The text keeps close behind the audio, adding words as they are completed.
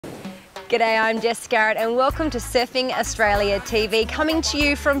G'day, I'm Jess Garrett and welcome to Surfing Australia TV, coming to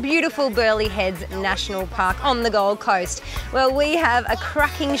you from beautiful Burleigh Heads National Park on the Gold Coast. Well, we have a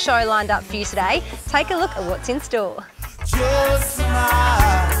cracking show lined up for you today. Take a look at what's in store. Just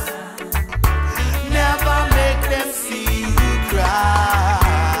smile, never make them see you cry.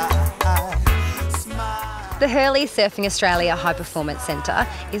 The Hurley Surfing Australia High Performance Centre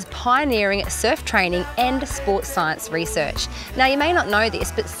is pioneering surf training and sports science research. Now, you may not know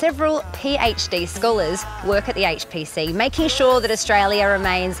this, but several PhD scholars work at the HPC, making sure that Australia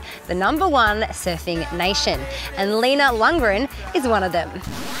remains the #1 surfing nation. And Lina Lundgren is one of them.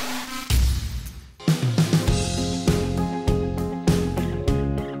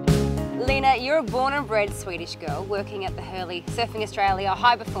 Lina, you're a born and bred Swedish girl working at the Hurley Surfing Australia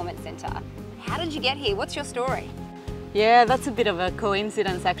High Performance Centre. How did you get here? What's your story? Yeah, that's a bit of a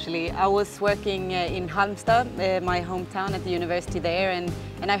coincidence actually. I was working in Halmstad, my hometown, at the university there, and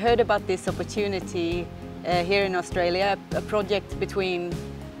I heard about this opportunity here in Australia, a project between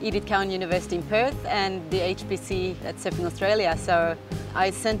Edith Cowan University in Perth and the HPC at Surfing Australia. So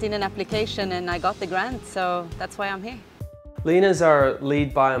I sent in an application and I got the grant, so that's why I'm here. Lina's our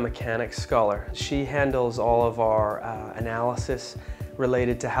lead biomechanics scholar. She handles all of our analysis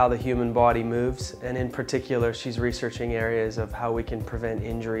related to how the human body moves, and in particular she's researching areas of how we can prevent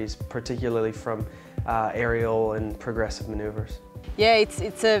injuries, particularly from aerial and progressive manoeuvres. Yeah,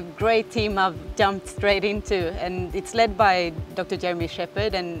 it's a great team I've jumped straight into, and it's led by Dr. Jeremy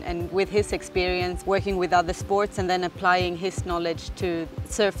Shepherd, and with his experience working with other sports and then applying his knowledge to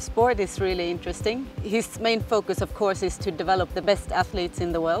surf sport is really interesting. His main focus, of course, is to develop the best athletes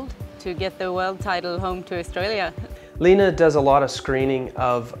in the world to get the world title home to Australia. Lina does a lot of screening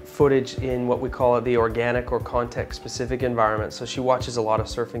of footage in what we call the organic or context-specific environment. So she watches a lot of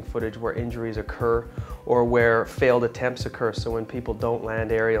surfing footage where injuries occur or where failed attempts occur. So when people don't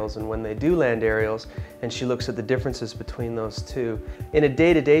land aerials and when they do land aerials, and she looks at the differences between those two. In a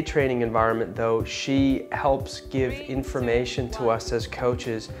day-to-day training environment though, she helps give information to us as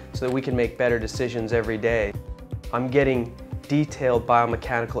coaches so that we can make better decisions every day. I'm getting detailed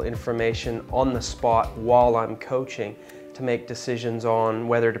biomechanical information on the spot while I'm coaching to make decisions on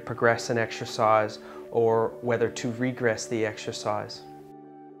whether to progress an exercise or whether to regress the exercise.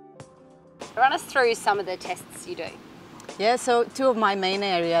 Run us through some of the tests you do. Yeah, so two of my main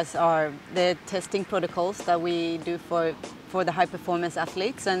areas are the testing protocols that we do for the high performance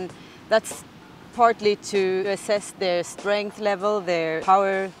athletes, and that's partly to assess their strength level, their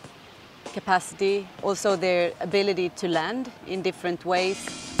power capacity, also their ability to land in different ways.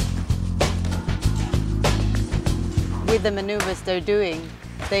 With the maneuvers they're doing,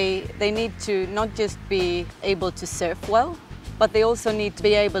 they need to not just be able to surf well, but they also need to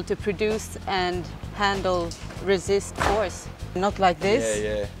be able to produce and handle resist force. Not like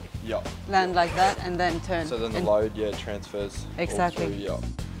this. Yeah. Land like that and then turn. So then the load, transfers. Exactly. All through,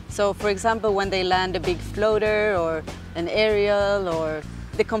 So for example, when they land a big floater or an aerial, or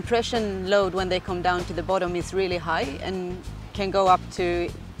the compression load when they come down to the bottom is really high and can go up to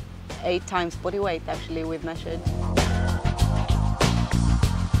 8 times body weight, actually, we've measured.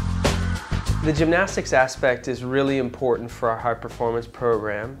 The gymnastics aspect is really important for our high performance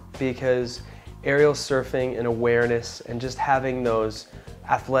program because aerial surfing and awareness and just having those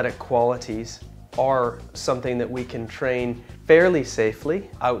athletic qualities are something that we can train fairly safely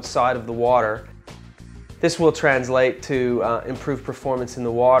outside of the water. This will translate to improved performance in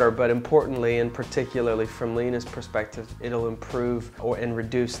the water, but importantly and particularly from Lina's perspective, it'll improve and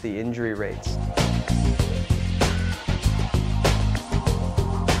reduce the injury rates.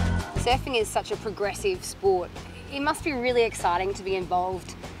 Surfing is such a progressive sport. It must be really exciting to be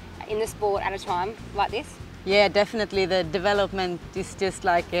involved in the sport at a time like this. Yeah, definitely. The development is just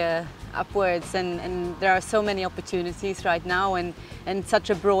like upwards, and there are so many opportunities right now and such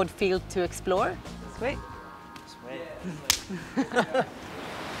a broad field to explore. Sweet.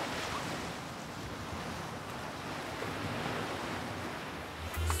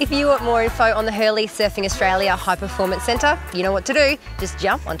 If you want more info on the Hurley Surfing Australia High Performance Centre, you know what to do. Just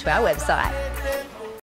jump onto our website.